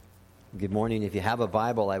Good morning. If you have a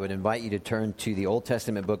Bible, I would invite you to turn to the Old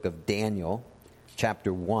Testament book of Daniel,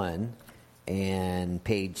 chapter 1, and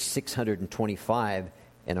page 625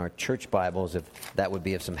 in our church Bibles, if that would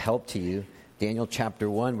be of some help to you. Daniel chapter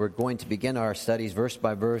 1, we're going to begin our studies verse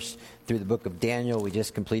by verse through the book of Daniel. We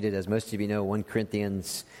just completed, as most of you know, 1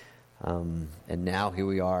 Corinthians, and now here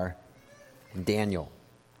we are in Daniel.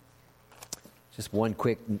 Just one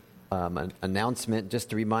quick announcement, just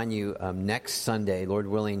to remind you, next Sunday, Lord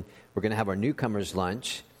willing, we're going to have our newcomers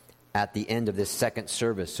lunch at the end of this second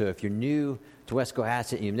service. So if you're new to West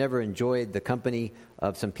Cohasset and you've never enjoyed the company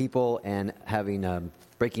of some people and having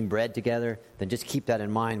breaking bread together, then just keep that in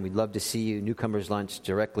mind. We'd love to see you. Newcomers lunch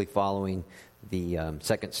directly following the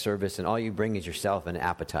second service, and all you bring is yourself and an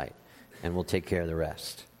appetite, and we'll take care of the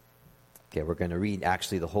rest. Okay, we're going to read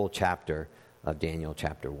actually the whole chapter of Daniel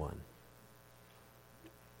chapter 1.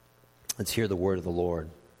 Let's hear the word of the Lord.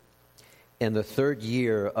 In the third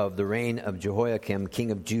year of the reign of Jehoiakim, king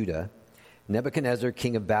of Judah, Nebuchadnezzar,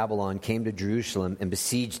 king of Babylon, came to Jerusalem and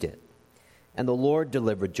besieged it. And the Lord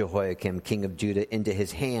delivered Jehoiakim, king of Judah, into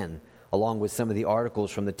his hand, along with some of the articles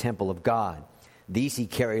from the temple of God. These he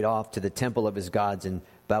carried off to the temple of his gods in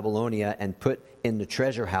Babylonia and put in the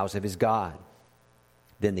treasure house of his God.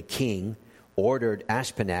 Then the king ordered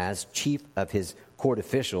Ashpenaz, chief of his court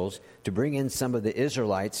officials, to bring in some of the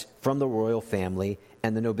Israelites from the royal family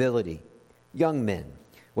and the nobility, young men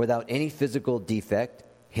without any physical defect,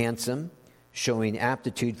 handsome, showing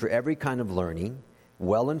aptitude for every kind of learning,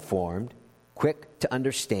 well-informed, quick to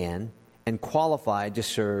understand, and qualified to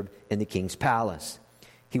serve in the king's palace.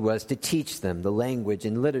 He was to teach them the language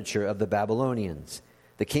and literature of the Babylonians.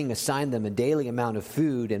 The king assigned them a daily amount of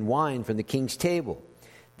food and wine from the king's table.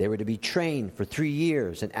 They were to be trained for 3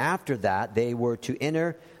 years, and after that they were to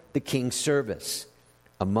enter the king's service.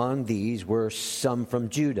 Among these were some from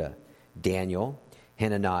Judah: Daniel,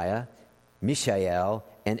 Hananiah, Mishael,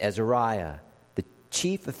 and Azariah. The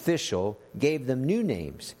chief official gave them new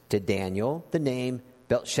names. To Daniel, the name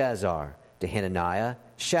Belshazzar; to Hananiah,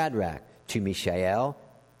 Shadrach; to Mishael,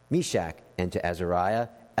 Meshach; and to Azariah,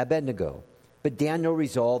 Abednego. But Daniel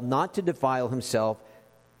resolved not to defile himself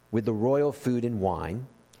with the royal food and wine,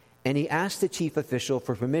 and he asked the chief official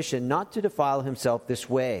for permission not to defile himself this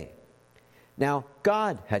way. Now,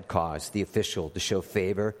 God had caused the official to show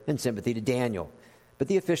favor and sympathy to Daniel. But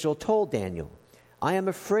the official told Daniel, "I am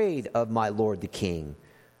afraid of my lord the king,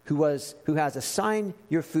 who has assigned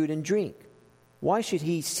your food and drink. Why should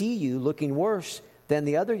he see you looking worse than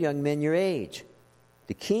the other young men your age?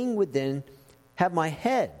 The king would then have my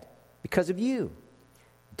head because of you."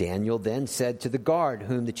 Daniel then said to the guard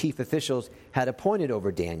whom the chief officials had appointed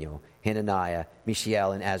over Daniel, Hananiah,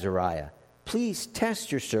 Mishael, and Azariah, "Please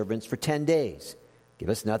test your servants for 10 days. Give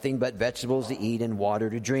us nothing but vegetables to eat and water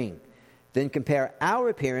to drink. Then compare our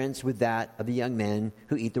appearance with that of the young men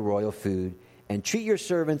who eat the royal food, and treat your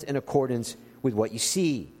servants in accordance with what you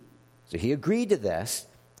see." So he agreed to this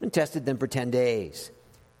and tested them for 10 days.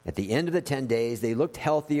 At the end of the 10 days, they looked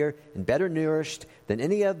healthier and better nourished than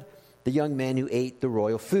any of the young men who ate the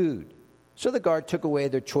royal food. So the guard took away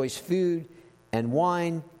their choice food and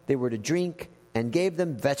wine they were to drink and gave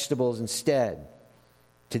them vegetables instead.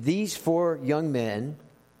 To these 4 young men,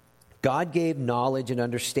 God gave knowledge and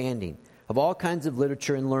understanding of all kinds of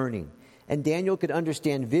literature and learning, and Daniel could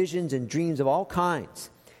understand visions and dreams of all kinds.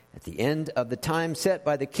 At the end of the time set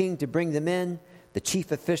by the king to bring them in, the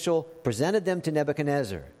chief official presented them to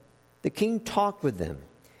Nebuchadnezzar. The king talked with them,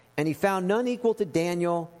 and he found none equal to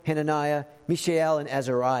Daniel, Hananiah, Mishael, and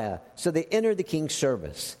Azariah. So they entered the king's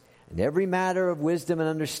service. And every matter of wisdom and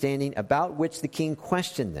understanding about which the king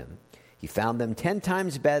questioned them, he found them 10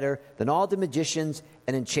 times better than all the magicians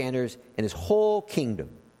and enchanters in his whole kingdom.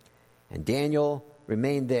 And Daniel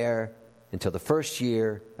remained there until the first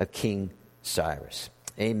year of King Cyrus.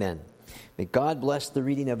 Amen. May God bless the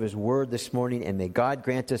reading of his word this morning, and may God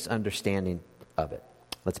grant us understanding of it.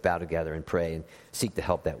 Let's bow together and pray and seek the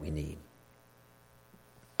help that we need.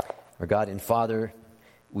 Our God and Father,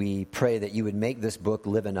 we pray that you would make this book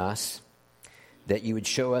live in us, that you would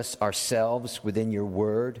show us ourselves within your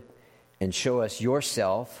word, and show us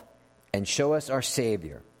yourself, and show us our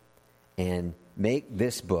Savior, and make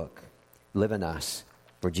this book live in us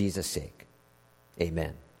for Jesus' sake.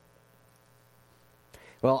 Amen.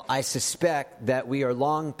 Well, I suspect that we are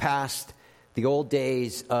long past the old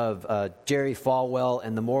days of Jerry Falwell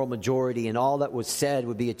and the moral majority, and all that was said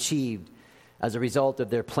would be achieved as a result of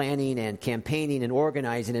their planning and campaigning and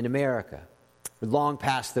organizing in America. We're long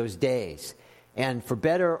past those days. And for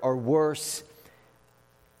better or worse,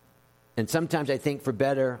 and sometimes I think for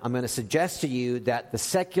better, I'm going to suggest to you that the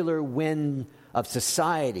secular wind of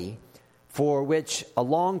society for which a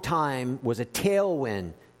long time was a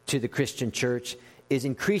tailwind to the Christian church, is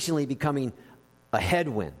increasingly becoming a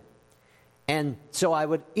headwind. And so I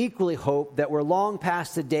would equally hope that we're long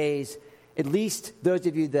past the days, at least those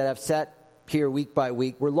of you that have sat here week by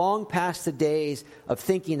week, we're long past the days of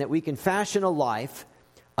thinking that we can fashion a life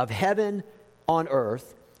of heaven on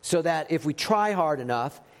earth so that if we try hard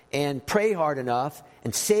enough and pray hard enough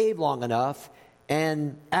and save long enough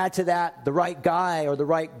and add to that the right guy or the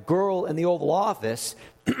right girl in the Oval Office,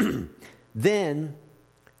 then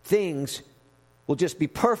things will just be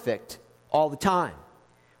perfect all the time.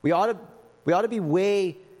 We ought to be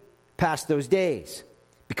way past those days,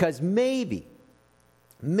 because maybe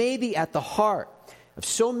at the heart of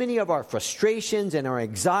so many of our frustrations and our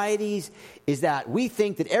anxieties is that we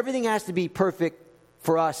think that everything has to be perfect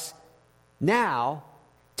for us now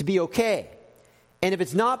to be okay. And if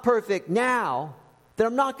it's not perfect now, then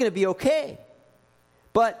I'm not going to be okay.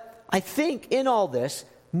 But I think in all this,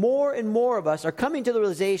 more and more of us are coming to the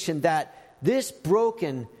realization that this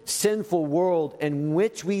broken, sinful world in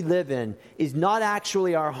which we live in is not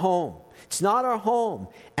actually our home. It's not our home.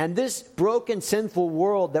 And this broken, sinful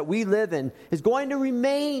world that we live in is going to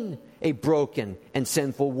remain a broken and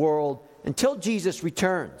sinful world until Jesus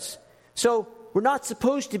returns. So we're not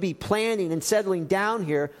supposed to be planning and settling down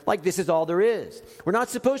here like this is all there is. We're not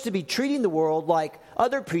supposed to be treating the world like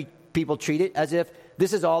other people treat it, as if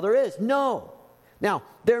this is all there is. No. Now,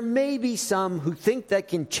 there may be some who think that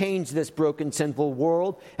can change this broken, sinful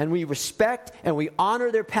world, and we respect and we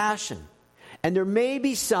honor their passion. And there may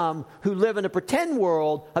be some who live in a pretend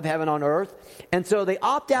world of heaven on earth, and so they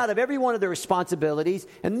opt out of every one of their responsibilities,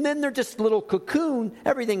 and then they're just a little cocoon.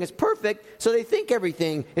 Everything is perfect, so they think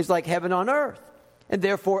everything is like heaven on earth. And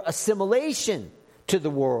therefore, assimilation to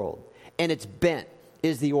the world and its bent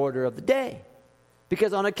is the order of the day.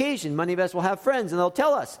 Because on occasion, many of us will have friends and they'll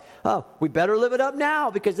tell us, oh, we better live it up now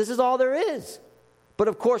because this is all there is. But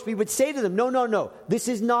of course, we would say to them, no, this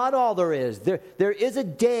is not all there is. There is a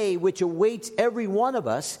day which awaits every one of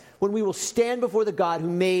us when we will stand before the God who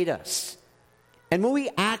made us. And when we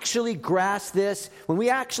actually grasp this, when we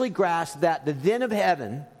actually grasp that the then of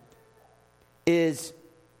heaven is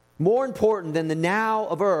more important than the now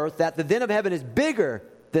of earth, that the then of heaven is bigger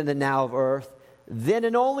than the now of earth, then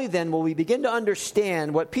and only then will we begin to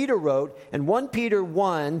understand what Peter wrote in 1 Peter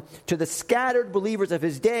 1 to the scattered believers of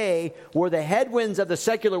his day, where the headwinds of the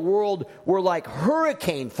secular world were like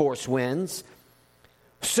hurricane force winds.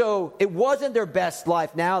 So it wasn't their best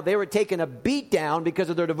life now. They were taking a beat down because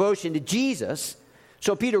of their devotion to Jesus.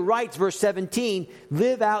 So Peter writes, verse 17,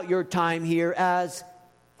 live out your time here as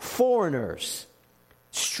foreigners,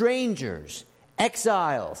 strangers,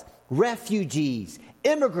 exiles, refugees,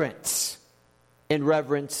 immigrants, in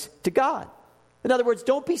reverence to God. In other words,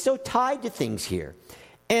 don't be so tied to things here.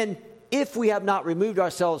 And if we have not removed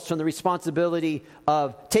ourselves from the responsibility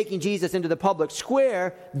of taking Jesus into the public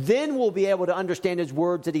square, then we'll be able to understand his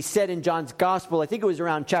words that he said in John's gospel, I think it was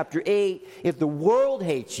around chapter 8, if the world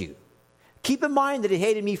hates you, keep in mind that it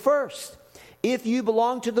hated me first. If you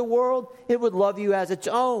belong to the world, it would love you as its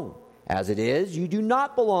own. As it is, you do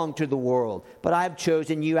not belong to the world, but I have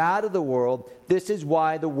chosen you out of the world. This is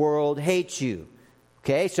why the world hates you.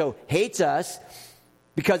 Okay, so hates us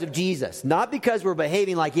because of Jesus. Not because we're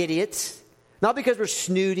behaving like idiots. Not because we're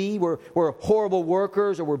snooty, we're horrible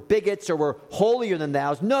workers, or we're bigots, or we're holier than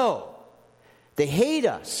thou. No. They hate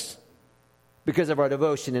us because of our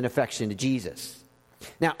devotion and affection to Jesus.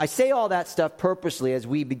 Now, I say all that stuff purposely as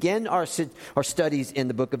we begin our studies in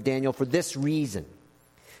the book of Daniel for this reason.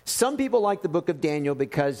 Some people like the book of Daniel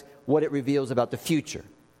because what it reveals about the future.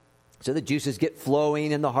 So the juices get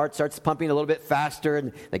flowing and the heart starts pumping a little bit faster,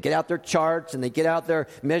 and they get out their charts and they get out their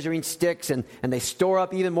measuring sticks and they store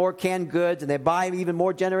up even more canned goods and they buy even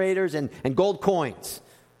more generators and gold coins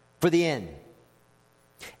for the end.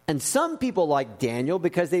 And some people like Daniel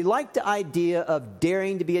because they like the idea of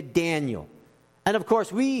daring to be a Daniel. And of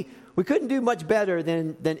course, we couldn't do much better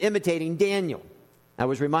than imitating Daniel. I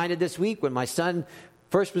was reminded this week when my son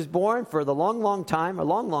first was born, for a long time,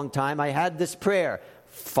 I had this prayer.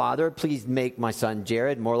 Father, please make my son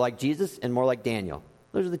Jared more like Jesus and more like Daniel.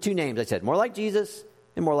 Those are the two names I said, more like Jesus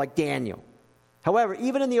and more like Daniel. However,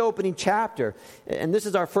 even in the opening chapter, and this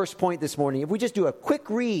is our first point this morning, if we just do a quick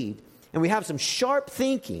read and we have some sharp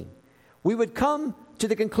thinking, we would come to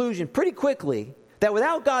the conclusion pretty quickly that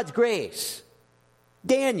without God's grace,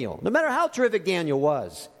 Daniel, no matter how terrific Daniel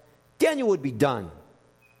was, Daniel would be done.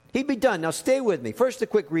 He'd be done. Now stay with me. First, a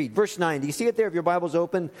quick read. Verse 9. Do you see it there if your Bible's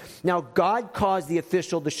open? Now God caused the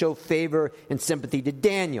official to show favor and sympathy to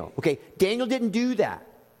Daniel. Okay, Daniel didn't do that.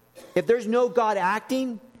 If there's no God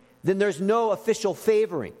acting, then there's no official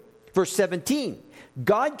favoring. Verse 17,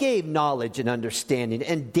 God gave knowledge and understanding,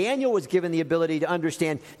 and Daniel was given the ability to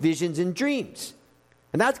understand visions and dreams.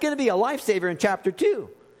 And that's going to be a lifesaver in chapter 2.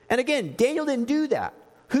 And again, Daniel didn't do that.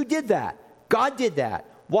 Who did that? God did that.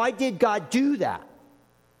 Why did God do that?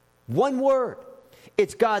 One word.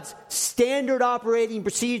 It's God's standard operating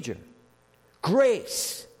procedure.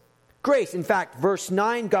 Grace. Grace. In fact, verse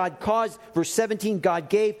 9, God caused. Verse 17, God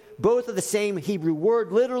gave. Both of the same Hebrew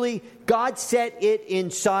word. Literally, God set it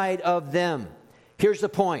inside of them. Here's the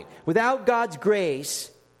point. Without God's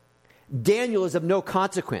grace, Daniel is of no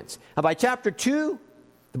consequence. And by chapter 2,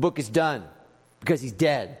 the book is done. Because he's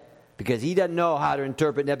dead. Because he doesn't know how to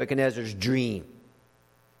interpret Nebuchadnezzar's dream.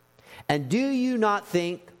 And do you not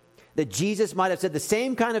think that Jesus might have said the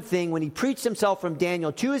same kind of thing when he preached himself from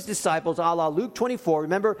Daniel to his disciples, a la Luke 24.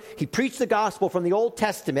 Remember, he preached the gospel from the Old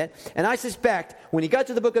Testament. And I suspect when he got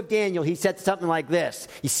to the book of Daniel, he said something like this.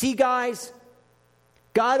 You see, guys,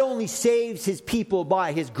 God only saves his people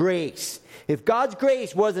by his grace. If God's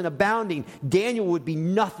grace wasn't abounding, Daniel would be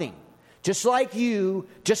nothing. Just like you,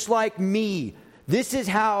 just like me. This is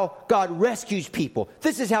how God rescues people.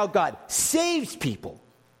 This is how God saves people.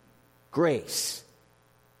 Grace.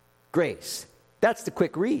 Grace. That's the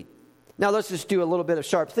quick read. Now let's just do a little bit of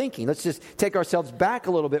sharp thinking. Let's just take ourselves back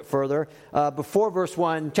a little bit further before verse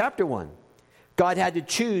 1, chapter 1. God had to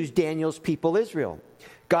choose Daniel's people, Israel.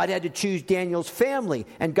 God had to choose Daniel's family,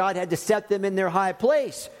 and God had to set them in their high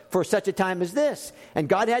place for such a time as this. And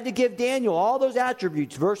God had to give Daniel all those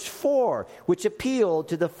attributes, verse 4, which appealed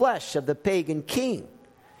to the flesh of the pagan king.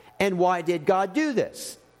 And why did God do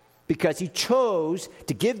this? Because he chose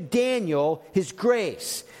to give Daniel his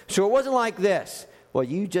grace. So it wasn't like this. Well,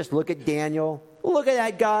 you just look at Daniel. Look at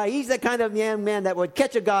that guy. He's the kind of young man that would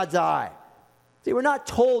catch a God's eye. See, we're not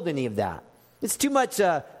told any of that. It's too much.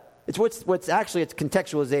 It's what's actually it's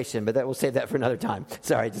contextualization, but we'll save that for another time.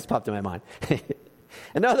 Sorry, it just popped in my mind.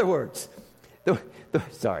 In other words,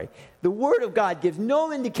 the Word of God gives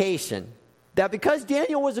no indication that because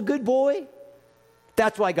Daniel was a good boy,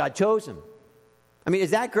 that's why God chose him. I mean,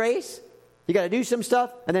 is that grace? You got to do some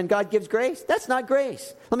stuff, and then God gives grace? That's not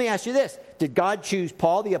grace. Let me ask you this. Did God choose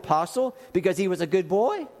Paul the apostle because he was a good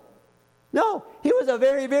boy? No, he was a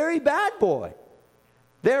very, very bad boy.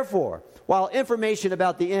 Therefore, while information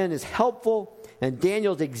about the end is helpful, and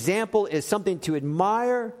Daniel's example is something to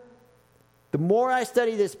admire, the more I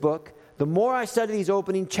study this book, the more I study these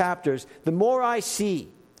opening chapters, the more I see,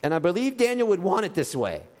 and I believe Daniel would want it this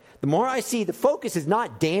way, the more I see the focus is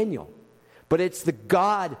not Daniel, but it's the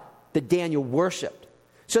God that Daniel worshipped.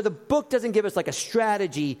 So the book doesn't give us like a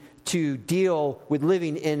strategy to deal with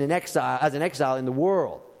living in an exile, as an exile in the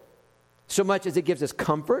world, so much as it gives us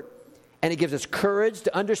comfort and it gives us courage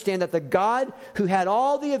to understand that the God who had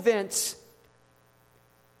all the events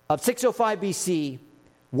of 605 BC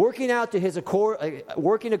working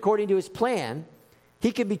according to his plan,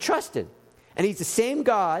 he can be trusted. And he's the same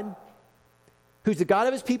God who's the God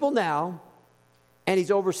of his people now, and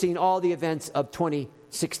he's overseeing all the events of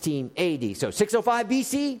 2016 AD. So 605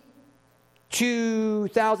 BC,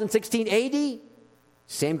 2016 AD,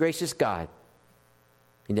 same gracious God.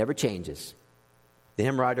 He never changes. The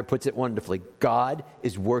hymn writer puts it wonderfully. God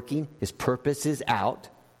is working his purposes out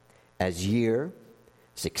as year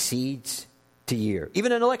succeeds to year.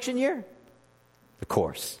 Even an election year? Of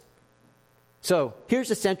course. So here's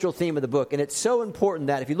the central theme of the book, and it's so important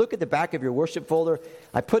that if you look at the back of your worship folder,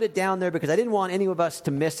 I put it down there because I didn't want any of us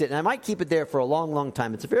to miss it, and I might keep it there for a long, long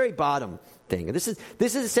time. It's a very bottom thing. And this is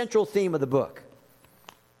the central theme of the book.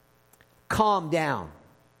 Calm down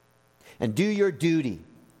and do your duty.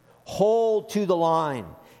 Hold to the line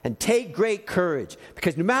and take great courage,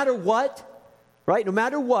 because no matter what, right, no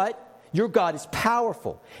matter what, your God is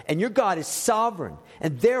powerful, and your God is sovereign.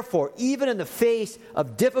 And therefore, even in the face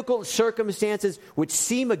of difficult circumstances which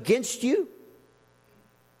seem against you,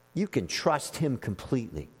 you can trust him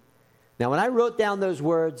completely. Now, when I wrote down those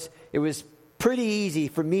words, it was pretty easy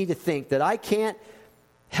for me to think that I can't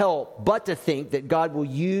help but to think that God will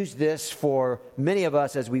use this for many of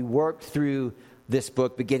us as we work through this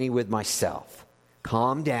book, beginning with myself.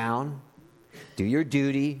 Calm down, do your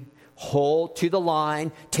duty, hold to the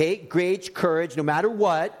line, take great courage no matter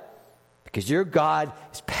what, because your God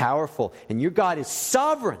is powerful and your God is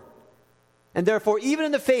sovereign. And therefore, even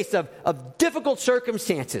in the face of difficult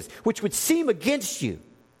circumstances which would seem against you,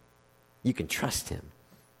 you can trust him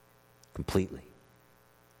completely.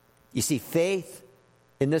 You see, faith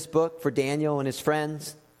in this book for Daniel and his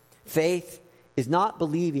friends, faith is not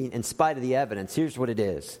believing in spite of the evidence. Here's what it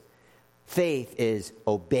is. Faith is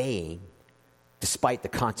obeying despite the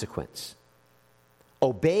consequence.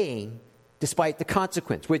 Obeying despite the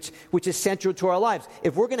consequence, which is central to our lives.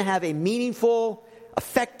 If we're going to have a meaningful,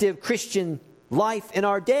 effective Christian life in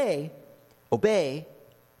our day, obey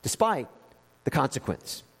despite the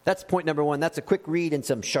consequence. That's point number one. That's a quick read and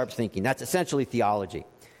some sharp thinking. That's essentially theology.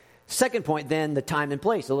 Second point, then, the time and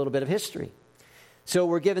place, a little bit of history. So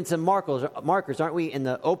we're given some markers, aren't we, in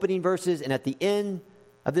the opening verses and at the end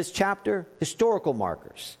of this chapter? Historical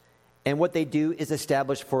markers. And what they do is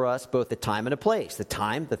establish for us both the time and a place. The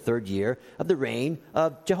time, the third year of the reign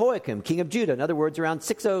of Jehoiakim, king of Judah. In other words, around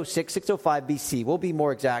 606, 605 BC. We'll be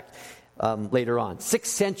more exact later on. 6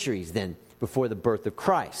 centuries, then, before the birth of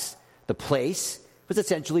Christ. The place was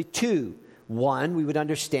essentially two. One, we would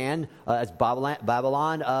understand as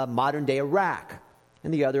Babylon, modern-day Iraq.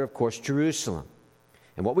 And the other, of course, Jerusalem.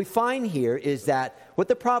 And what we find here is that what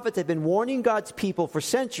the prophets had been warning God's people for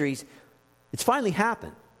centuries, it's finally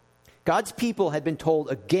happened. God's people had been told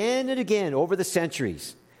again and again over the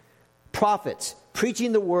centuries. Prophets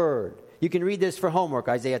preaching the word. You can read this for homework.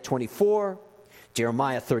 Isaiah 24,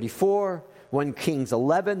 Jeremiah 34, 1 Kings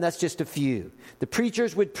 11. That's just a few. The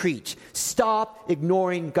preachers would preach. Stop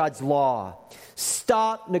ignoring God's law.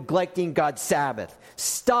 Stop neglecting God's Sabbath.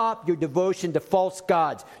 Stop your devotion to false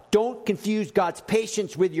gods. Don't confuse God's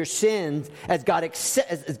patience with your sins as God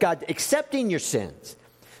accepting your sins.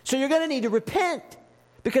 So you're going to need to repent.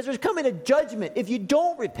 Because there's coming a judgment if you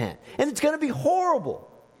don't repent. And it's going to be horrible.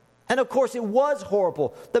 And of course, it was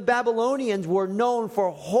horrible. The Babylonians were known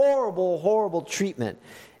for horrible, horrible treatment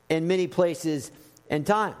in many places and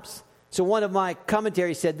times. So one of my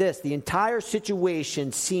commentaries said this: the entire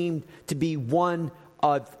situation seemed to be one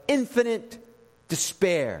of infinite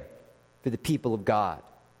despair for the people of God.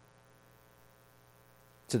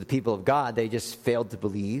 So the people of God, they just failed to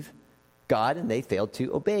believe God and they failed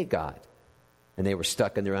to obey God. And they were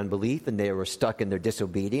stuck in their unbelief, and they were stuck in their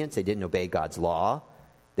disobedience. They didn't obey God's law.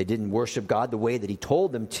 They didn't worship God the way that he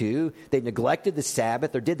told them to. They neglected the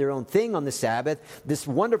Sabbath or did their own thing on the Sabbath. This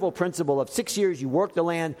wonderful principle of 6 years you work the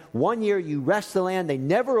land, 1 year you rest the land. They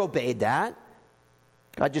never obeyed that.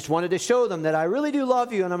 God just wanted to show them that I really do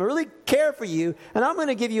love you and I'm really care for you, and I'm going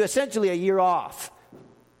to give you essentially a year off.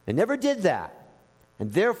 They never did that.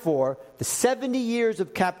 And therefore, the 70 years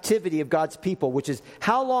of captivity of God's people, which is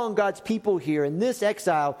how long God's people here in this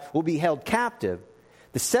exile will be held captive,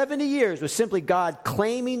 the 70 years was simply God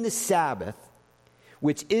claiming the Sabbath,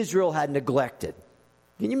 which Israel had neglected.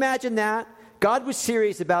 Can you imagine that? God was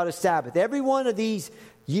serious about a Sabbath. Every one of these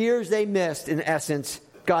years they missed, in essence,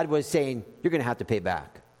 God was saying, you're going to have to pay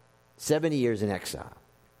back. 70 years in exile.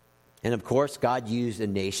 And of course, God used a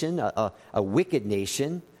nation, a wicked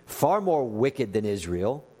nation, far more wicked than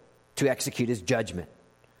Israel, to execute his judgment.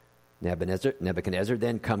 Nebuchadnezzar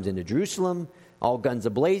then comes into Jerusalem, all guns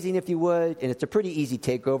a-blazing, if you would, and it's a pretty easy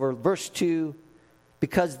takeover. Verse 2,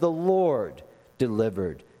 because the Lord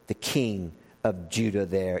delivered the king of Judah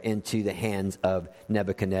there into the hands of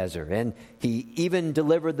Nebuchadnezzar. And he even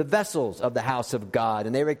delivered the vessels of the house of God,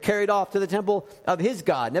 and they were carried off to the temple of his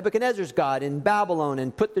God, Nebuchadnezzar's God, in Babylon,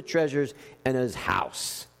 and put the treasures in his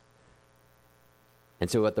house. And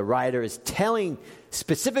so what the writer is telling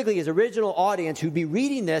specifically his original audience who'd be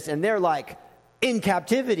reading this, and they're like in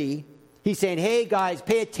captivity, he's saying, hey guys,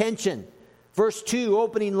 pay attention. Verse 2,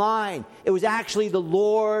 opening line. It was actually the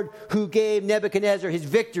Lord who gave Nebuchadnezzar his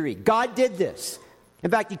victory. God did this. In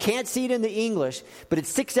fact, you can't see it in the English, but it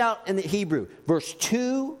sticks out in the Hebrew. Verse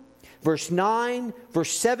 2, verse 9,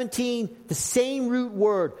 verse 17, the same root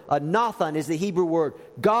word, Nathan is the Hebrew word.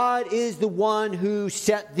 God is the one who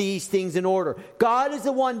set these things in order. God is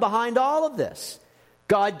the one behind all of this.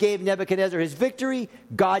 God gave Nebuchadnezzar his victory.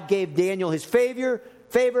 God gave Daniel his favor.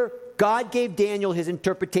 God gave Daniel his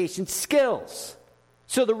interpretation skills.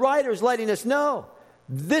 So the writer is letting us know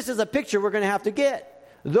this is a picture we're going to have to get.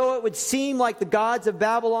 Though it would seem like the gods of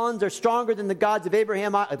Babylon are stronger than the gods of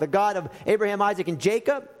Abraham, the God of Abraham, Isaac, and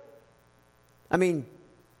Jacob. I mean,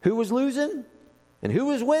 who was losing and who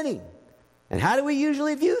was winning? And how do we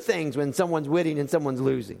usually view things when someone's winning and someone's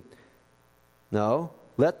losing? No,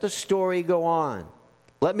 let the story go on.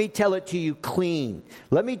 Let me tell it to you clean.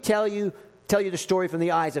 Let me tell you the story from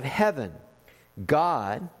the eyes of heaven.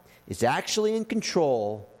 God is actually in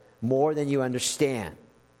control more than you understand.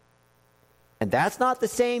 And that's not the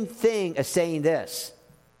same thing as saying this: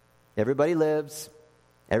 everybody lives,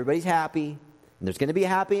 everybody's happy, and there's going to be a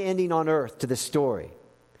happy ending on earth to this story.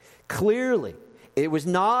 Clearly, it was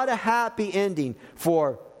not a happy ending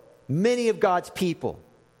for many of God's people,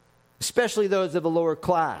 especially those of the lower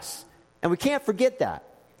class. And we can't forget that.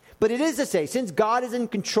 But it is to say, since God is in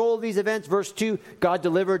control of these events, verse 2, God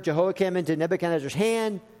delivered Jehoiakim into Nebuchadnezzar's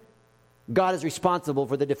hand. God is responsible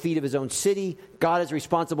for the defeat of his own city. God is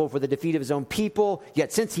responsible for the defeat of his own people.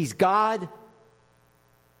 Yet since he's God,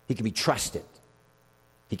 he can be trusted.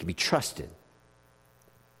 He can be trusted.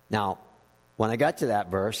 Now, when I got to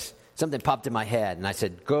that verse, something popped in my head, and I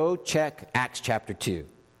said, go check Acts chapter 2.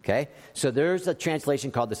 Okay? So there's a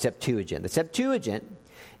translation called the Septuagint. The Septuagint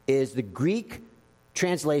is the Greek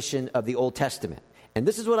translation of the Old Testament. And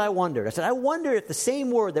this is what I wondered. I said, I wonder if the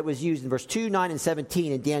same word that was used in verse 2, 9, and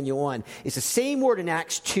 17 in Daniel 1 is the same word in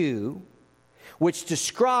Acts 2, which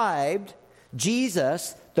described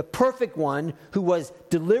Jesus, the perfect one, who was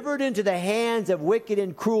delivered into the hands of wicked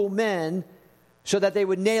and cruel men so that they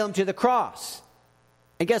would nail him to the cross.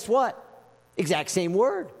 And guess what? Exact same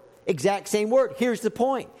word. Exact same word. Here's the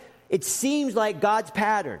point. It seems like God's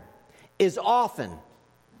pattern is often,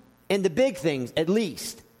 in the big things at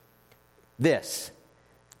least, this: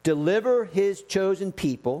 deliver his chosen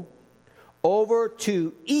people over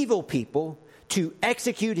to evil people to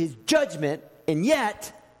execute his judgment, and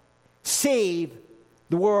yet save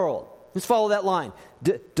the world. Let's follow that line.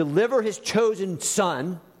 Deliver his chosen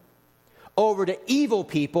son over to evil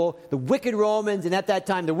people, the wicked Romans, and at that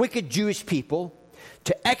time the wicked Jewish people,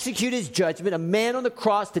 to execute his judgment, a man on the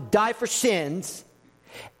cross to die for sins,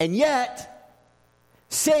 and yet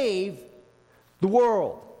save the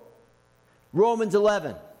world. Romans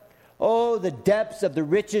 11. Oh, the depths of the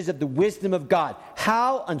riches of the wisdom of God.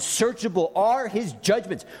 How unsearchable are his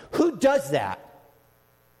judgments. Who does that?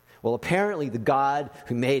 Well, apparently the God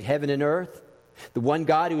who made heaven and earth, the one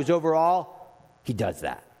God who is over all, he does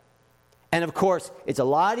that. And of course, it's a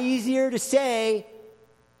lot easier to say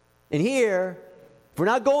and hear, if we're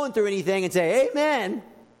not going through anything, and say amen,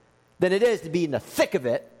 than it is to be in the thick of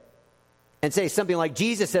it and say something like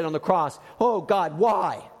Jesus said on the cross, oh God,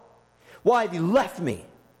 why? Why have you left me?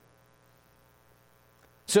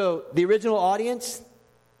 So the original audience,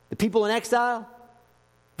 the people in exile,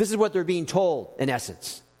 this is what they're being told in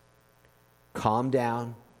essence. Calm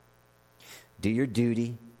down, do your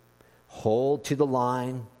duty, hold to the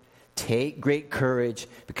line, take great courage,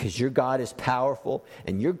 because your God is powerful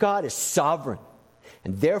and your God is sovereign.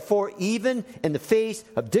 And therefore, even in the face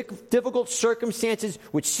of difficult circumstances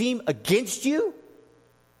which seem against you,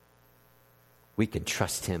 we can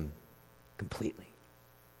trust him completely.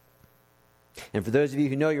 And for those of you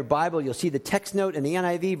who know your Bible, you'll see the text note in the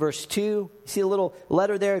NIV, verse 2. You see a little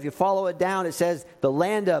letter there. If you follow it down, it says the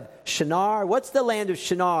land of Shinar. What's the land of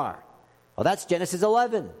Shinar? Well, that's Genesis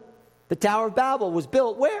 11. The Tower of Babel was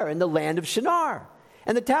built where? In the land of Shinar.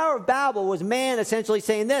 And the Tower of Babel was man essentially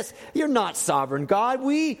saying this: you're not sovereign God.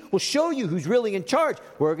 We will show you who's really in charge.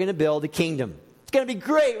 We're going to build a kingdom. It's going to be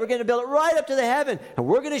great. We're going to build it right up to the heaven. And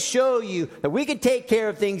we're going to show you that we can take care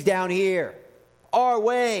of things down here our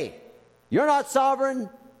way. You're not sovereign.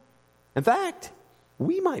 In fact,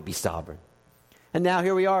 we might be sovereign. And now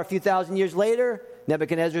here we are a few thousand years later.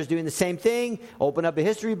 Nebuchadnezzar is doing the same thing. Open up a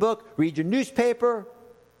history book, read your newspaper.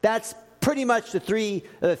 That's pretty much the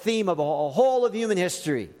theme of a whole of human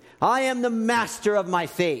history. I am the master of my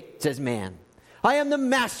fate, says man. I am the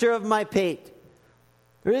master of my fate.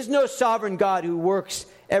 There is no sovereign God who works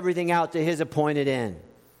everything out to his appointed end.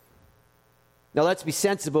 Now let's be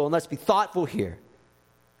sensible and let's be thoughtful here.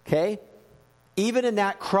 Okay? Even in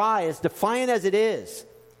that cry, as defiant as it is,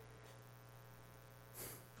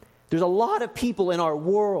 there's a lot of people in our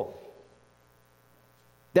world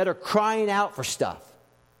that are crying out for stuff.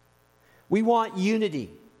 We want unity,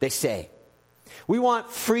 they say. We want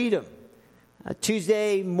freedom.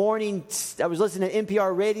 Tuesday morning, I was listening to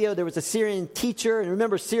NPR radio. There was a Syrian teacher. And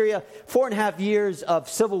remember Syria, 4.5 years of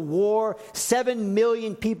civil war, 7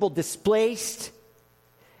 million people displaced.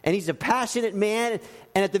 And he's a passionate man.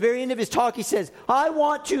 And at the very end of his talk, he says, I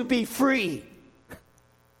want to be free.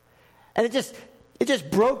 And it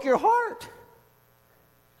just broke your heart.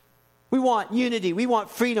 We want unity. We want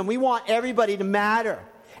freedom. We want everybody to matter.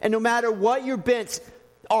 And no matter what your bents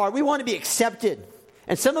are, we want to be accepted.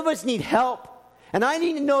 And some of us need help. And I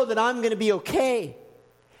need to know that I'm going to be okay.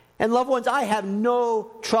 And loved ones, I have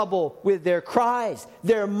no trouble with their cries.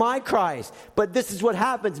 They're my cries. But this is what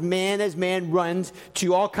happens. Man as man runs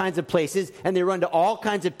to all kinds of places, and they run to all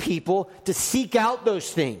kinds of people to seek out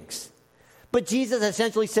those things. But Jesus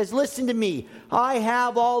essentially says, listen to me. I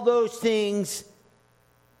have all those things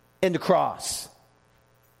in the cross.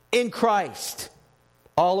 In Christ.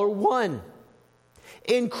 All are one.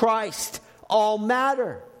 In Christ, all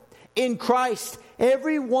matter. In Christ,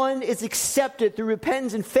 everyone is accepted through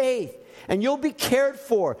repentance and faith. And you'll be cared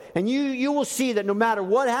for. And you will see that no matter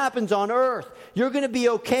what happens on earth, you're going to be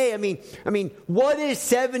okay. I mean, what is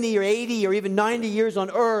 70 or 80 or even 90 years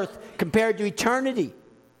on earth compared to eternity?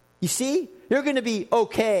 You see? You're going to be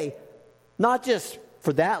okay not just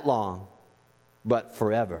for that long, but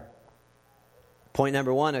forever. Point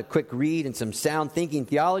number 1, a quick read and some sound thinking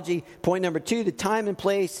theology. Point number 2, the time and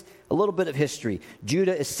place, a little bit of history.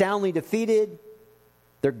 Judah is soundly defeated.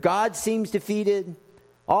 Their God seems defeated.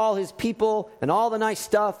 All his people and all the nice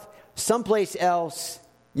stuff someplace else.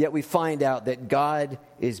 Yet we find out that God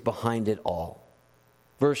is behind it all.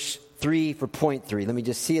 Verse 3 for point 3. Let me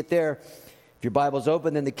just see it there. If your Bible's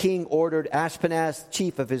open, then the king ordered Ashpenaz,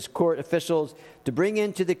 chief of his court officials, to bring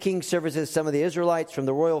into the king's services some of the Israelites from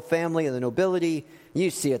the royal family and the nobility.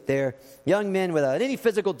 You see it there. Young men without any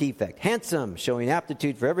physical defect, handsome, showing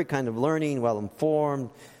aptitude for every kind of learning, well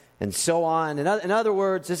informed, and so on. In other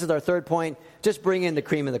words, this is our third point, just bring in the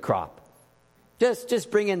cream of the crop.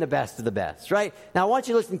 Just bring in the best of the best, right? Now I want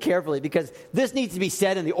you to listen carefully because this needs to be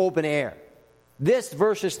said in the open air. This,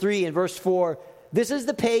 verses 3 and verse 4, this is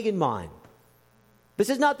the pagan mind. This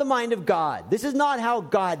is not the mind of God. This is not how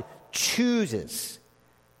God chooses.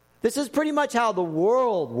 This is pretty much how the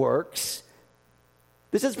world works.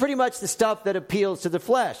 This is pretty much the stuff that appeals to the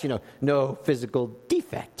flesh. No physical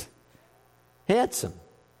defect. Handsome.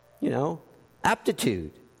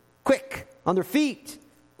 Aptitude. Quick. On their feet.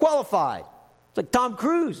 Qualified. It's like Tom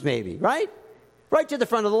Cruise, maybe, right? Right to the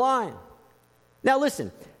front of the line. Now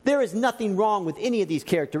listen, there is nothing wrong with any of these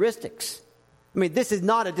characteristics. I mean, this is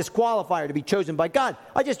not a disqualifier to be chosen by God.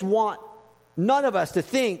 I just want none of us to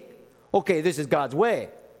think, okay, this is God's way.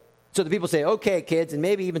 So the people say, okay, kids, and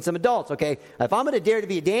maybe even some adults, okay, if I'm going to dare to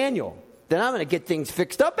be a Daniel, then I'm going to get things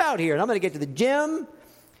fixed up out here. And I'm going to get to the gym,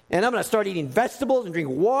 and I'm going to start eating vegetables and drink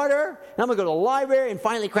water, and I'm going to go to the library and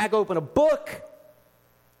finally crack open a book.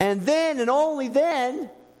 And then, and only then,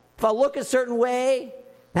 if I look a certain way,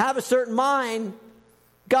 have a certain mind,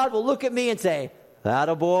 God will look at me and say,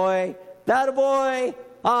 "Atta boy,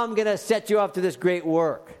 I'm going to set you up to this great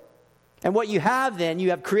work." And what you have then, you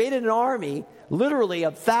have created an army, literally,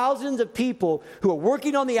 of thousands of people who are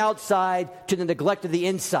working on the outside to the neglect of the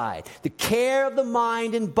inside. The care of the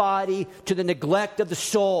mind and body to the neglect of the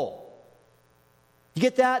soul. You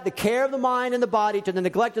get that? The care of the mind and the body to the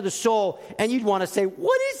neglect of the soul. And you'd want to say,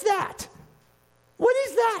 what is that? What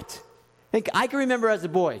is that? I can remember as a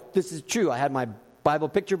boy, this is true, I had my Bible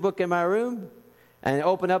picture book in my room, and I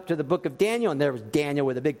opened up to the book of Daniel, and there was Daniel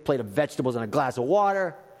with a big plate of vegetables and a glass of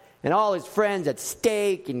water, and all his friends had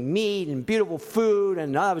steak and meat and beautiful food,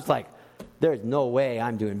 and I was like, there's no way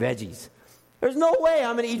I'm doing veggies. There's no way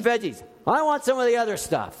I'm going to eat veggies. I want some of the other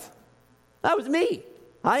stuff. That was me.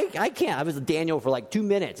 I can't. I was Daniel for like 2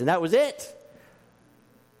 minutes, and that was it.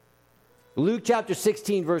 Luke chapter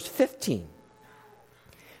 16, verse 15.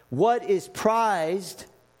 What is prized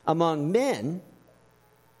among men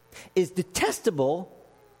is detestable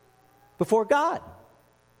before God.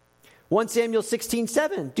 1 Samuel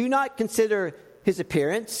 16:7. Do not consider his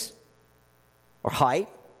appearance or height.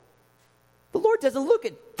 The Lord doesn't look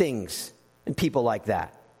at things and people like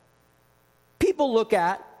that. People look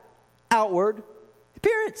at outward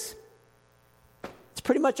appearance. It's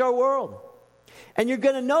pretty much our world. And you're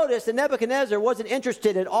going to notice that Nebuchadnezzar wasn't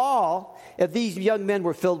interested at all if these young men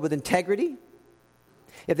were filled with integrity,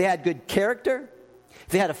 if they had good character, if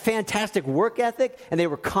they had a fantastic work ethic, and they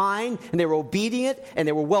were kind, and they were obedient, and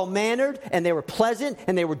they were well-mannered, and they were pleasant,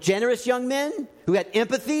 and they were generous young men who had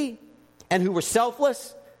empathy and who were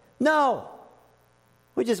selfless. No.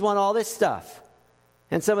 We just want all this stuff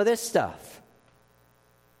and some of this stuff.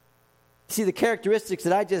 See, the characteristics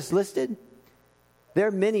that I just listed,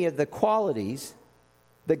 they're many of the qualities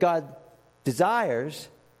that God desires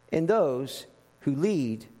in those who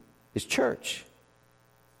lead his church.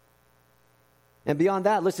 And beyond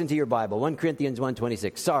that, listen to your Bible. 1 Corinthians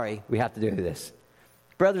 1:26. Sorry, we have to do this.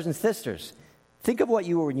 Brothers and sisters, think of what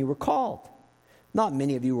you were when you were called. Not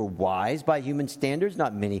many of you were wise by human standards.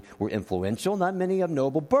 Not many were influential. Not many of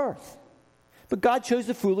noble birth. But God chose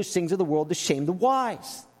the foolish things of the world to shame the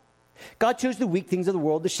wise. God chose the weak things of the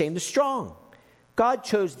world to shame the strong. God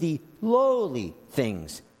chose the lowly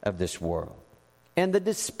things of this world and the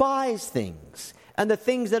despised things and the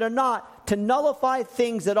things that are not to nullify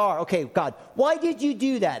things that are. Okay, God, why did you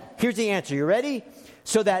do that? Here's the answer. You ready?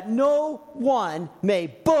 So that no one may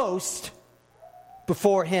boast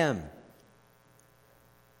before him.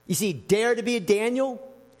 You see, dare to be a Daniel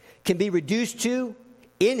can be reduced to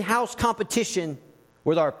in-house competition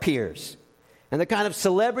with our peers. And the kind of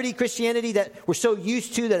celebrity Christianity that we're so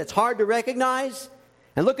used to that it's hard to recognize.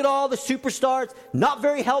 And look at all the superstars, not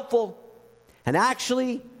very helpful. And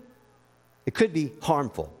actually, it could be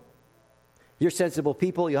harmful. You're sensible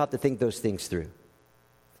people, you'll have to think those things through.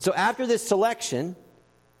 So after this selection,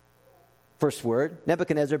 first word,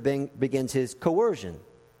 Nebuchadnezzar begins his coercion.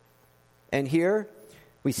 And here,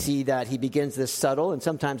 we see that he begins this subtle and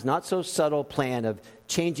sometimes not so subtle plan of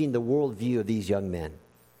changing the worldview of these young men.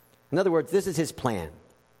 In other words, this is his plan.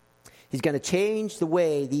 He's going to change the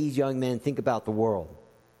way these young men think about the world.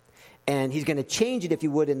 And he's going to change it, if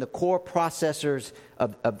you would, in the core processors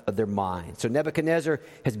of their mind. So Nebuchadnezzar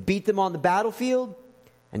has beat them on the battlefield,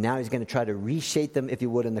 and now he's going to try to reshape them, if you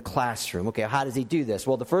would, in the classroom. Okay, how does he do this?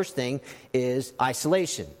 Well, the first thing is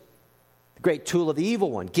isolation. The great tool of the evil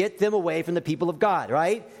one. Get them away from the people of God,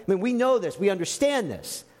 right? I mean, we know this. We understand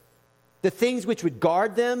this. The things which would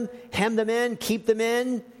guard them, hem them in, keep them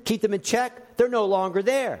in check, they're no longer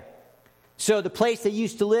there. So the place they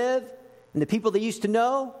used to live and the people they used to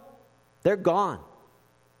know, they're gone.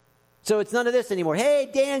 So it's none of this anymore. Hey,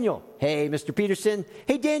 Daniel. Hey, Mr. Peterson.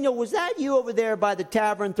 Hey, Daniel, was that you over there by the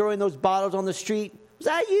tavern throwing those bottles on the street? Was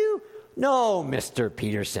that you? No, Mr.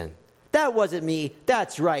 Peterson. That wasn't me.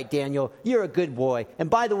 That's right, Daniel. You're a good boy. And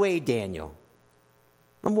by the way, Daniel,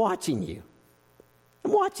 I'm watching you.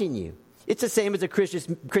 I'm watching you. It's the same as a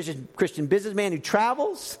Christian businessman who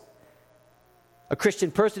travels, a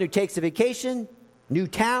Christian person who takes a vacation, new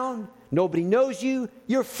town, nobody knows you,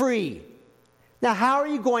 you're free. Now, how are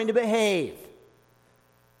you going to behave?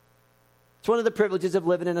 It's one of the privileges of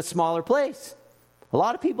living in a smaller place. A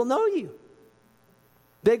lot of people know you.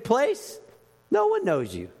 Big place, no one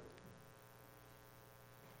knows you.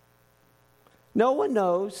 No one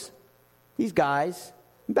knows these guys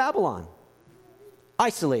in Babylon.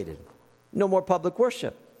 Isolated. No more public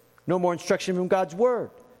worship. No more instruction from God's word.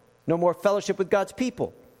 No more fellowship with God's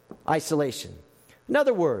people. Isolation.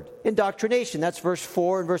 Another word, indoctrination. That's verse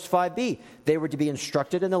 4 and verse 5b. They were to be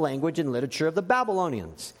instructed in the language and literature of the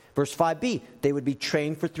Babylonians. Verse 5b, they would be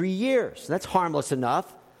trained for 3 years. That's harmless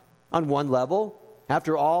enough on one level.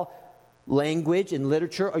 After all, language and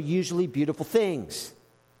literature are usually beautiful things.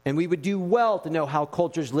 And we would do well to know how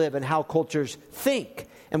cultures live and how cultures think.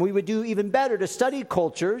 And we would do even better to study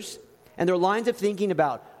cultures and their lines of thinking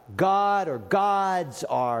about God or gods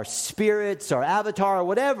or spirits or avatar or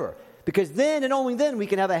whatever. Because then and only then we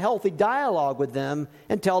can have a healthy dialogue with them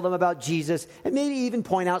and tell them about Jesus and maybe even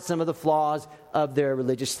point out some of the flaws of their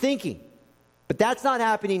religious thinking. But that's not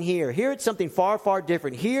happening here. Here it's something far, far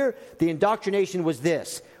different. Here the indoctrination was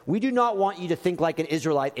this. We do not want you to think like an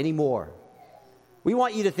Israelite anymore. We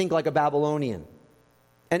want you to think like a Babylonian.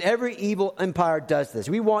 And every evil empire does this.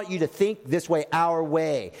 We want you to think this way, our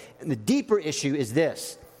way. And the deeper issue is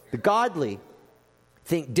this. The godly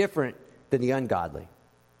think different than the ungodly.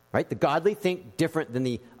 Right? The godly think different than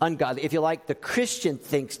the ungodly. If you like, the Christian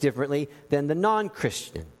thinks differently than the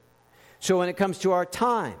non-Christian. So when it comes to our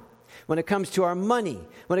time, when it comes to our money,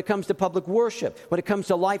 when it comes to public worship, when it comes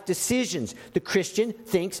to life decisions, the Christian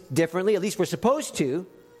thinks differently, at least we're supposed to,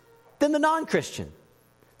 than the non-Christian.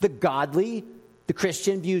 The godly, the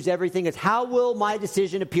Christian views everything as, how will my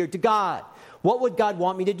decision appear to God? What would God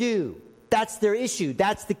want me to do? That's their issue.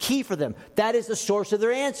 That's the key for them. That is the source of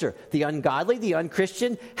their answer. The ungodly, the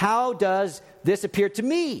unchristian, how does this appear to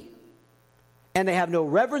me? And they have no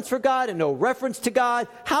reverence for God and no reference to God.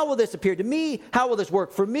 How will this appear to me? How will this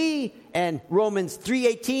work for me? And Romans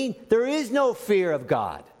 3:18, there is no fear of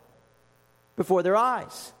God before their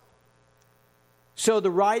eyes. So the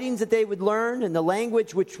writings that they would learn and the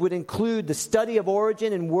language, which would include the study of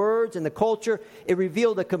origin and words and the culture, it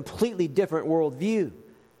revealed a completely different worldview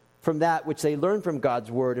from that which they learned from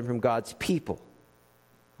God's word and from God's people.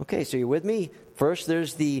 Okay, so you're with me? First,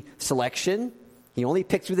 there's the selection. He only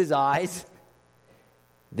picks with his eyes.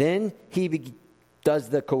 Then he does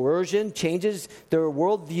the coercion, changes their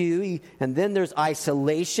worldview. And then there's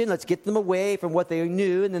isolation. Let's get them away from what they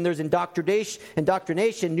knew. And then there's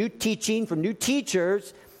indoctrination, new teaching from new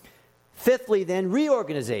teachers. Fifthly, then,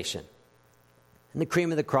 reorganization. And the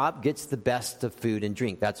cream of the crop gets the best of food and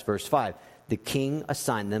drink. That's verse 5. The king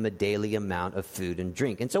assigned them a daily amount of food and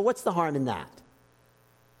drink. And so what's the harm in that?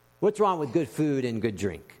 What's wrong with good food and good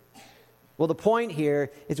drink? Well, the point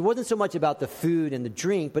here is it wasn't so much about the food and the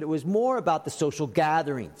drink, but it was more about the social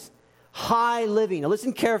gatherings. High living. Now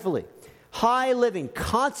listen carefully. High living,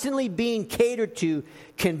 constantly being catered to,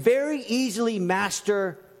 can very easily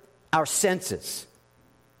master our senses.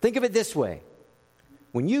 Think of it this way.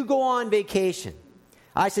 When you go on vacation,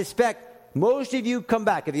 I suspect most of you come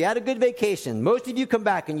back. If you had a good vacation, most of you come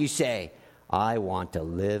back and you say, I want to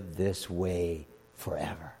live this way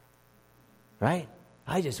forever. Right?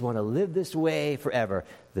 I just want to live this way forever.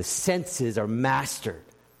 The senses are mastered.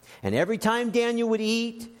 And every time Daniel would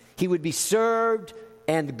eat, he would be served,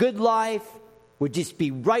 and the good life would just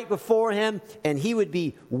be right before him, and he would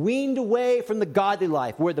be weaned away from the godly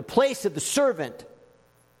life, where the place of the servant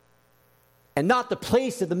and not the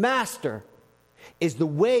place of the master. is the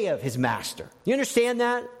way of his master. You understand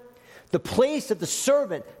that? The place of the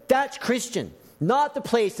servant, that's Christian, not the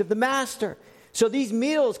place of the master. So these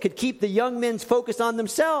meals could keep the young men's focus on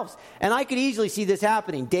themselves. And I could easily see this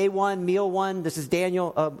happening. Day 1, meal 1. This is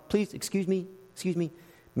Daniel. Please, excuse me.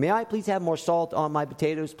 May I please have more salt on my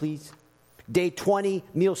potatoes, please? Day 20,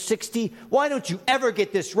 meal 60. Why don't you ever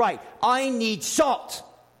get this right? I need salt.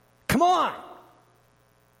 Come on.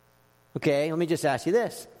 Okay, let me just ask you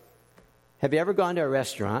this. Have you ever gone to a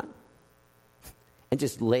restaurant and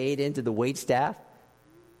just laid into the waitstaff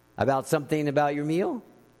about something about your meal?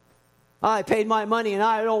 I paid my money and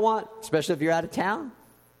I don't want, especially if you're out of town.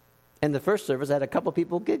 And the first service, I had a couple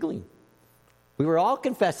people giggling. We were all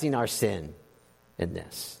confessing our sin in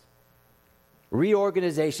this.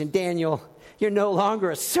 Reorganization. Daniel, you're no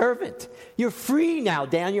longer a servant. You're free now,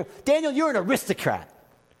 Daniel. Daniel, you're an aristocrat.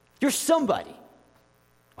 You're somebody.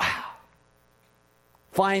 Wow.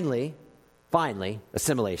 Finally,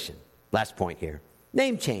 assimilation. Last point here.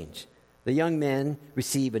 Name change. The young men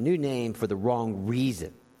receive a new name for the wrong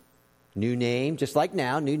reason. New name, just like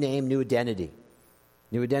now, new name, new identity.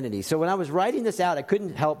 New identity. So when I was writing this out, I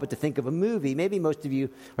couldn't help but to think of a movie. Maybe most of you,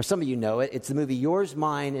 or some of you know it. It's the movie Yours,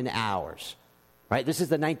 Mine, and Ours. Right? This is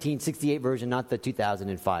the 1968 version, not the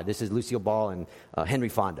 2005. This is Lucille Ball and Henry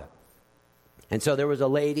Fonda. And so there was a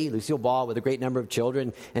lady, Lucille Ball, with a great number of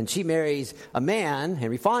children, and she marries a man,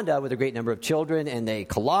 Henry Fonda, with a great number of children, and they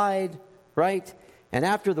collide, right? And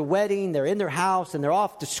after the wedding, they're in their house, and they're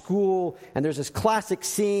off to school, and there's this classic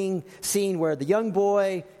scene where the young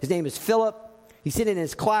boy, his name is Philip, he's sitting in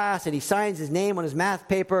his class, and he signs his name on his math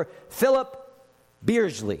paper, Philip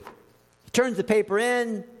Beardsley. He turns the paper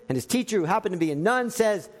in, and his teacher, who happened to be a nun,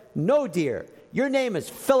 says, "No, dear, your name is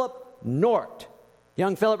Philip Nort."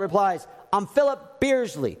 Young Philip replies, "I'm Philip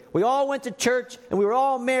Beardsley. We all went to church, and we were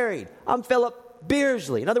all married. I'm Philip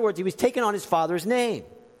Beardsley." In other words, he was taking on his father's name.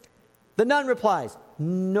 The nun replies,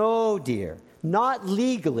 "No, dear, not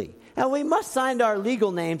legally. And we must sign our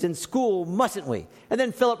legal names in school, mustn't we?" And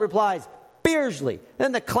then Philip replies, "Beardsley."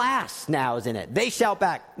 Then the class now is in it. They shout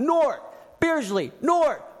back, "Nort, Beardsley,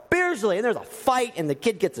 Nort, Beardsley." And there's a fight, and the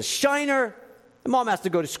kid gets a shiner. The mom has to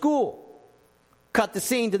go to school. Cut the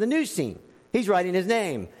scene to the new scene. He's writing his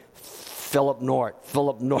name. Philip Nort,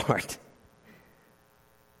 Philip Nort.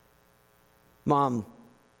 "Mom,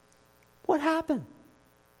 what happened?"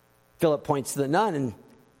 Philip points to the nun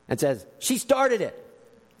and says, "She started it.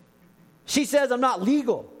 She says I'm not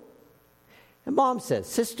legal." And Mom says,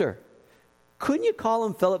 "Sister, couldn't you call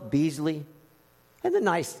him Philip Beasley?" And the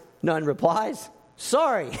nice nun replies,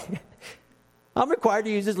 "Sorry, I'm required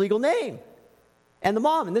to use his legal name." And the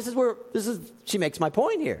mom, and she makes my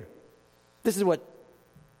point here. This is what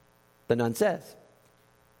the nun says.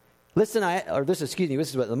 This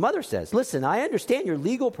is what the mother says. "Listen, I understand your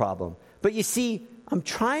legal problem, but you see, I'm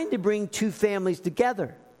trying to bring two families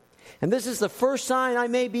together. And this is the first sign I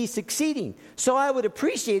may be succeeding. So I would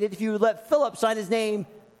appreciate it if you would let Philip sign his name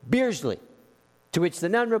Beardsley." To which the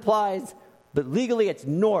nun replies, "But legally it's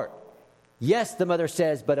Nort." "Yes," the mother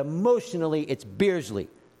says, "but emotionally it's Beardsley.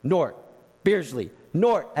 Nort, Beardsley,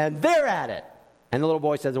 Nort." And they're at it. And the little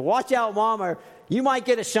boy says, "Watch out, Mom, or you might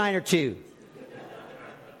get a shiner too."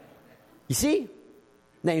 You see?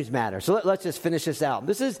 Names matter. So let's just finish this out.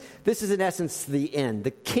 This is in essence the end.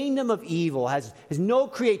 The kingdom of evil has no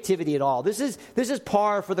creativity at all. This is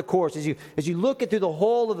par for the course as you look through the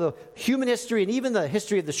whole of the human history and even the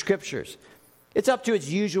history of the scriptures. It's up to its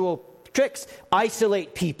usual tricks.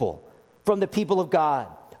 Isolate people from the people of God.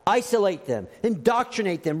 Isolate them,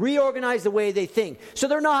 indoctrinate them, reorganize the way they think. So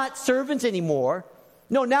they're not servants anymore.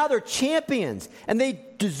 No, now they're champions, and they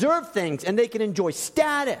deserve things, and they can enjoy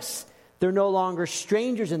status. They're no longer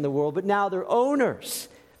strangers in the world, but now they're owners.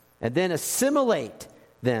 And then assimilate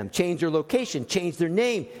them, change their location, change their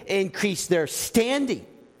name, increase their standing.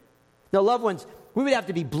 Now, loved ones, we would have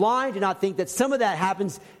to be blind to not think that some of that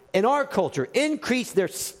happens in our culture. Increase their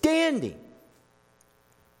standing.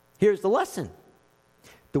 Here's the lesson.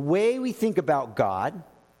 The way we think about God,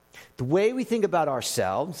 the way we think about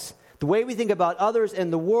ourselves, the way we think about others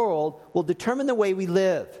and the world will determine the way we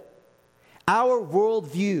live. Our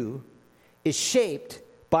worldview is shaped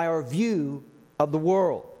by our view of the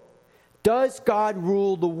world. Does God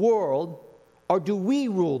rule the world, or do we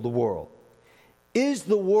rule the world? Is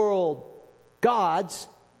the world God's,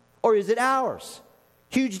 or is it ours?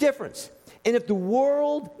 Huge difference. And if the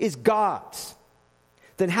world is God's,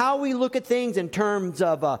 then how we look at things in terms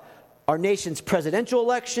of our nation's presidential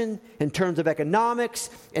election, in terms of economics,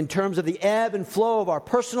 in terms of the ebb and flow of our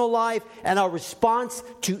personal life, and our response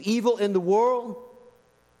to evil in the world,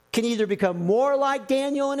 can either become more like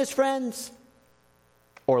Daniel and his friends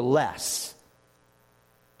or less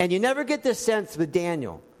And you never get this sense with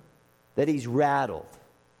Daniel that he's rattled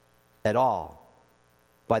at all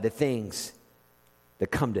by the things that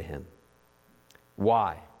come to him.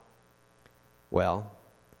 Why? Well,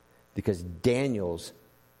 because Daniel's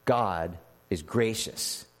God is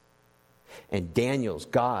gracious. And Daniel's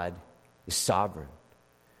God is sovereign.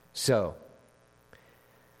 So,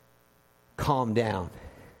 calm down.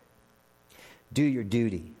 Do your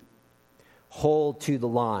duty. Hold to the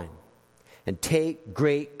line. And take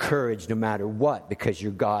great courage no matter what, because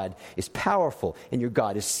your God is powerful and your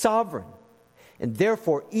God is sovereign. And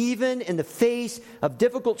therefore, even in the face of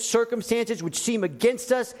difficult circumstances which seem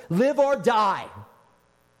against us, live or die,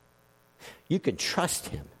 you can trust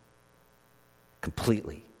him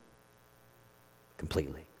completely.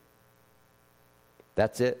 Completely.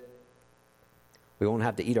 That's it. We won't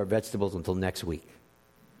have to eat our vegetables until next week.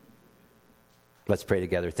 Let's pray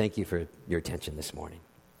together. Thank you for your attention this morning.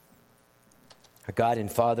 Our God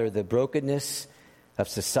and Father, the brokenness of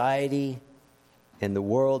society and the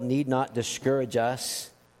world need not discourage us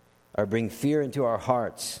or bring fear into our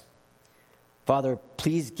hearts. Father,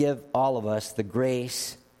 please give all of us the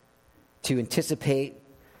grace to anticipate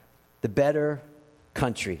the better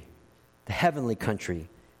country, the heavenly country,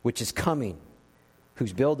 which is coming,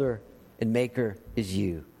 whose builder and maker is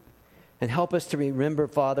you. And help us to remember,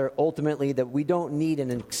 Father, ultimately that we don't need an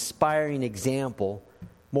inspiring example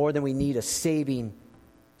more than we need a saving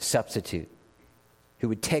substitute who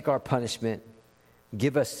would take our punishment,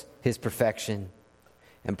 give us his perfection,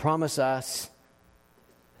 and promise us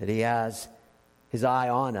that he has his eye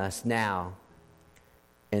on us now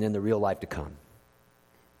and in the real life to come.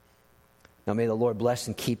 Now may the Lord bless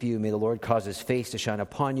and keep you. May the Lord cause his face to shine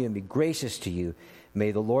upon you and be gracious to you.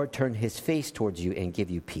 May the Lord turn his face towards you and give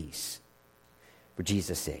you peace. For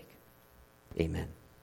Jesus' sake, amen.